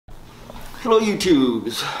Hello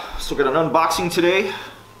YouTubes. So we got an unboxing today.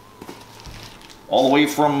 All the way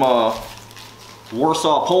from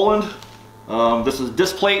Warsaw, Poland. This is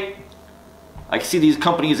DISPLATE. I see these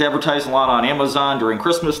companies advertising a lot on Amazon during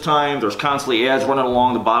Christmas time. There's constantly ads running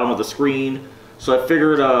along the bottom of the screen. So I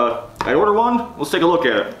figured I'd order one. Let's take a look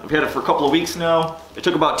at it. I've had it for a couple of weeks now. It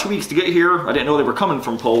took about 2 weeks to get here. I didn't know they were coming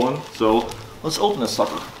from Poland. So let's open this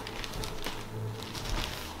sucker.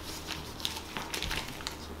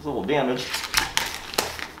 It's a little damaged.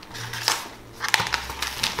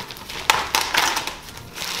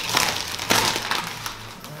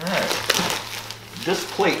 Alright.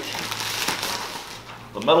 DISPLATE.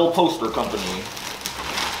 The metal poster company.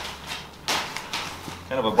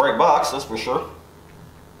 Kind of a bright box, that's for sure.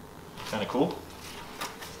 Kind of cool.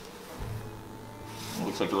 It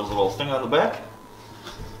looks like there was a little thing on the back.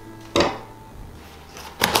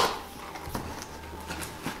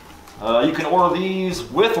 You can order these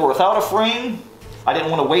with or without a frame. I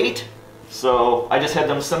didn't want to wait, so I just had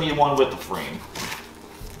them send me one with the frame.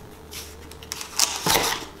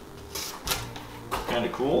 Kind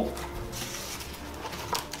of cool.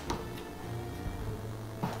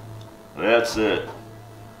 That's it.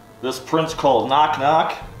 This print's called Knock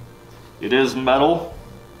Knock. It is metal.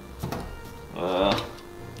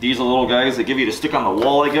 These are little guys that give you to stick on the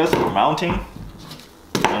wall, I guess, for mounting.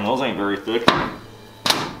 And those ain't very thick.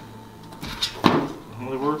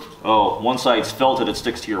 Oh, one side's felted, it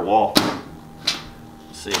sticks to your wall. Let's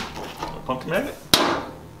see. A pumpkin magnet?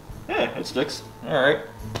 Yeah, it sticks. Alright.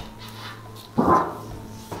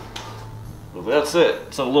 So that's it.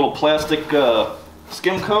 It's a little plastic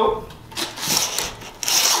skim coat.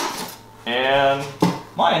 And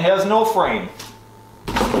mine has no frame.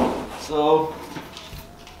 So,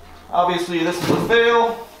 obviously this is a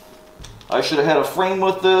fail. I should have had a frame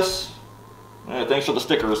with this. Thanks for the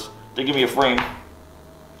stickers. They give me a frame.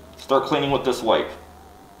 Start cleaning with this wipe.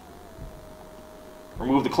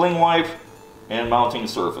 Remove the cling wipe and mounting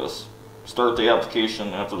surface. Start the application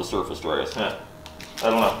after the surface dries. I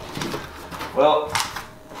don't know. Well,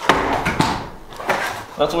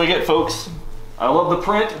 that's what we get, folks. I love the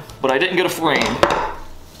print, but I didn't get a frame.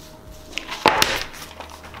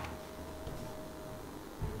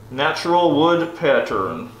 Natural wood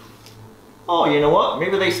pattern. Oh, you know what?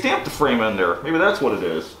 Maybe they stamped the frame in there. Maybe that's what it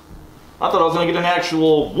is. I thought I was going to get an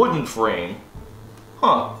actual wooden frame.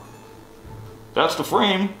 Huh. That's the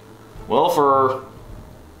frame. Well, for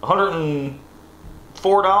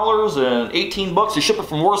 $104 and 18 bucks to ship it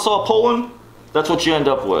from Warsaw, Poland, that's what you end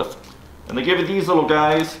up with. And they give you these little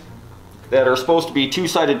guys that are supposed to be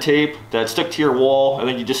two-sided tape that stick to your wall, and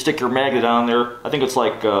then you just stick your magnet on there. I think it's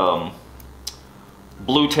like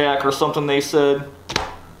blue tack or something, they said.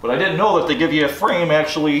 But I didn't know that they give you a frame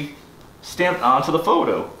actually stamped onto the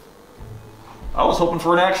photo. I was hoping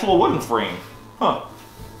for an actual wooden frame. Huh.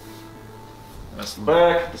 That's the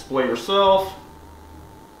back. Display yourself.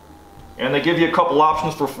 And they give you a couple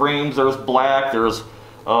options for frames. There's black, there's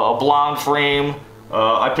a blonde frame.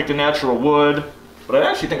 I picked a natural wood. But I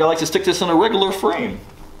actually think I like to stick this in a regular frame.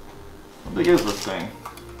 How big is this thing?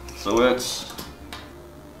 So it's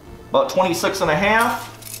about 26.5.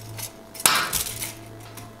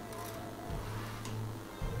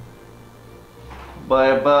 By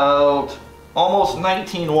about almost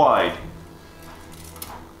 19 wide.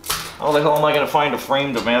 How the hell am I going to find a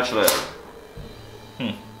frame to match that?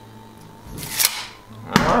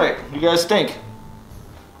 Alright, what do you guys think?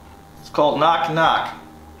 It's called Knock Knock.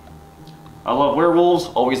 I love werewolves,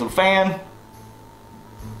 always a fan.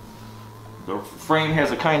 The frame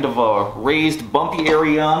has a kind of a raised bumpy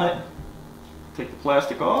area on it. Take the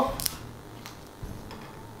plastic off.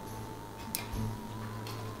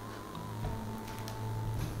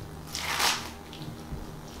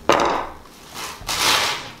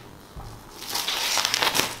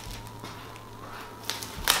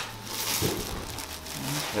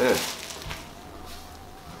 Okay.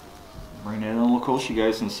 Bring that in a little close so you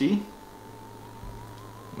guys can see.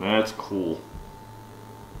 That's cool.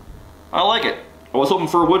 I like it. I was hoping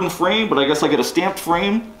for a wooden frame, but I guess I get a stamped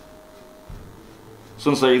frame.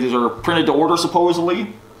 Since these are printed to order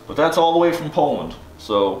supposedly. But that's all the way from Poland.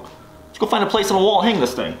 So let's go find a place on the wall and hang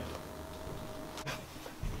this thing.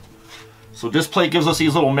 So DISPLATE gives us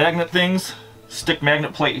these little magnet things. Stick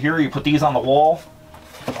magnet plate here. You put these on the wall.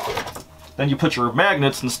 Then you put your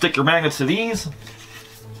magnets and stick your magnets to these.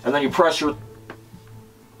 And then you press your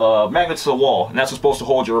magnets to the wall, and that's what's supposed to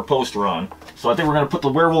hold your poster on. So I think we're going to put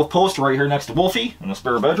the werewolf poster right here next to Wolfie in the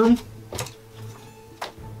spare bedroom.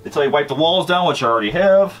 They tell you wipe the walls down, which I already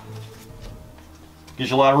have. Gives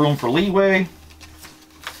you a lot of room for leeway.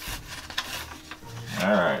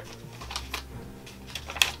 Alright.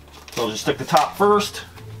 So just stick the top first.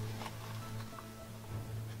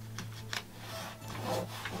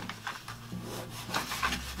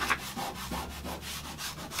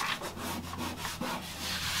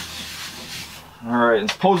 Alright, and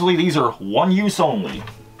supposedly these are one use only.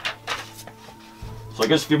 So I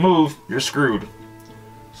guess if you move, you're screwed.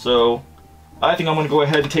 So I think I'm going to go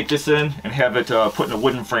ahead and take this in and have it put in a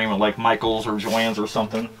wooden frame at like Michael's or Joann's or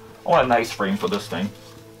something. I want a nice frame for this thing.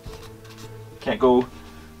 Can't go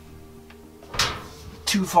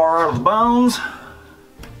too far out of the bounds.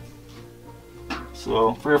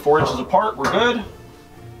 So 3 or 4 inches apart, we're good.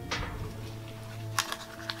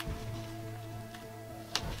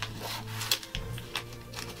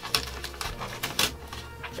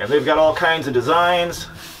 And they've got all kinds of designs.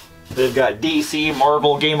 They've got DC,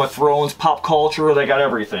 Marvel, Game of Thrones, pop culture, they got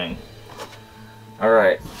everything.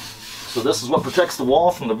 Alright, so this is what protects the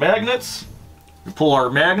wall from the magnets. We pull our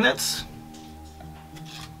magnets.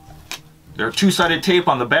 They're two-sided tape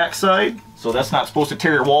on the back side, so that's not supposed to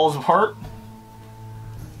tear your walls apart.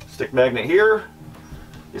 Stick magnet here.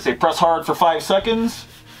 They say press hard for 5 seconds.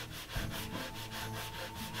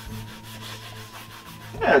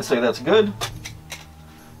 Yeah, I'd say that's good.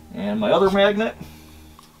 And my other magnet.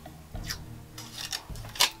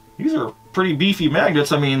 These are pretty beefy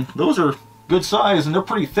magnets. I mean, those are good size and they're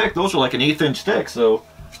pretty thick. Those are like an 1/8 inch thick, so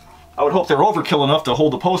I would hope they're overkill enough to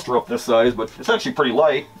hold the poster up this size, but it's actually pretty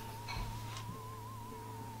light.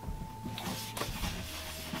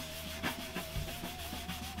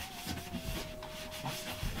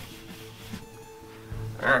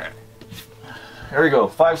 Alright. There we go,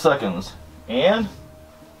 5 seconds. And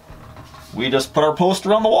we just put our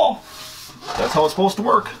poster on the wall. That's how it's supposed to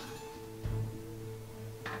work.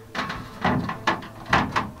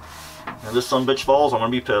 And this sumbitch falls, I'm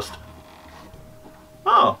gonna be pissed.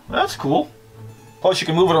 Oh, that's cool. Plus you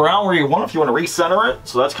can move it around where you want if you want to recenter it,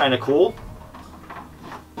 so that's kind of cool.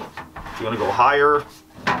 If you want to go higher,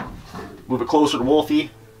 move it closer to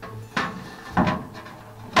Wolfie.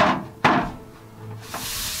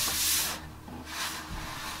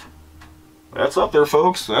 That's up there,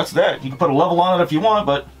 folks. That's that. You can put a level on it if you want,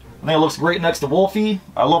 but I think it looks great next to Wolfie.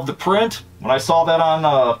 I love the print. When I saw that on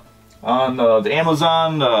the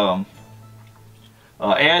Amazon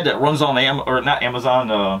ad that runs on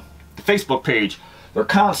the the Facebook page, they're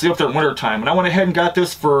constantly up there in winter time, and I went ahead and got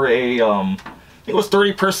this for a I think it was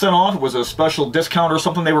 30% off. It was a special discount or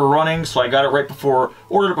something they were running, so I got it right before,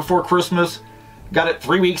 ordered it before Christmas. Got it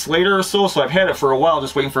 3 weeks later or so, so I've had it for a while,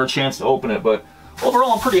 just waiting for a chance to open it. But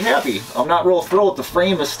overall, I'm pretty happy. I'm not real thrilled the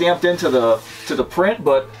frame is stamped into the print,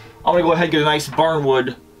 but I'm gonna go ahead and get a nice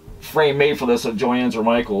barnwood frame made for this at Joann's or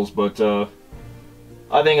Michael's. But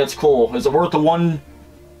I think it's cool. Is it worth the $122,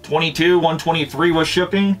 $123 with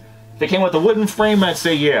shipping? If they came with a wooden frame, I'd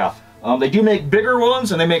say yeah. They do make bigger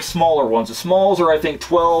ones and they make smaller ones. The smalls are I think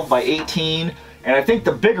 12 by 18, and I think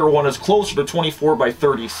the bigger one is closer to 24 by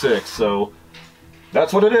 36. So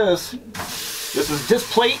that's what it is. This is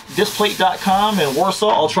DISPLATE, DISPLATE.com in Warsaw.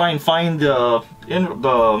 I'll try and find the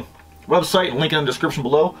website and link in the description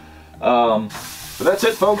below. But that's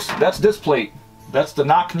it, folks. That's DISPLATE. That's the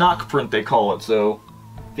knock knock print they call it. So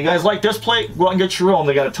if you guys like DISPLATE, go out and get your own.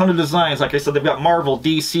 They got a ton of designs. Like I said, they've got Marvel,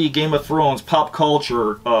 DC, Game of Thrones, pop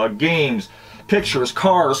culture, games, pictures,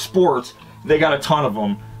 cars, sports. They got a ton of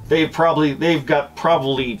them. They've got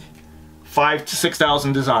probably 5,000 to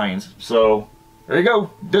 6,000 designs. So there you go,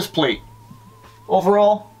 DISPLATE.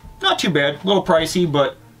 Overall, not too bad. A little pricey,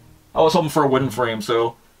 but I was hoping for a wooden frame.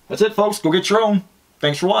 So that's it, folks. Go get your own.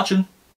 Thanks for watching.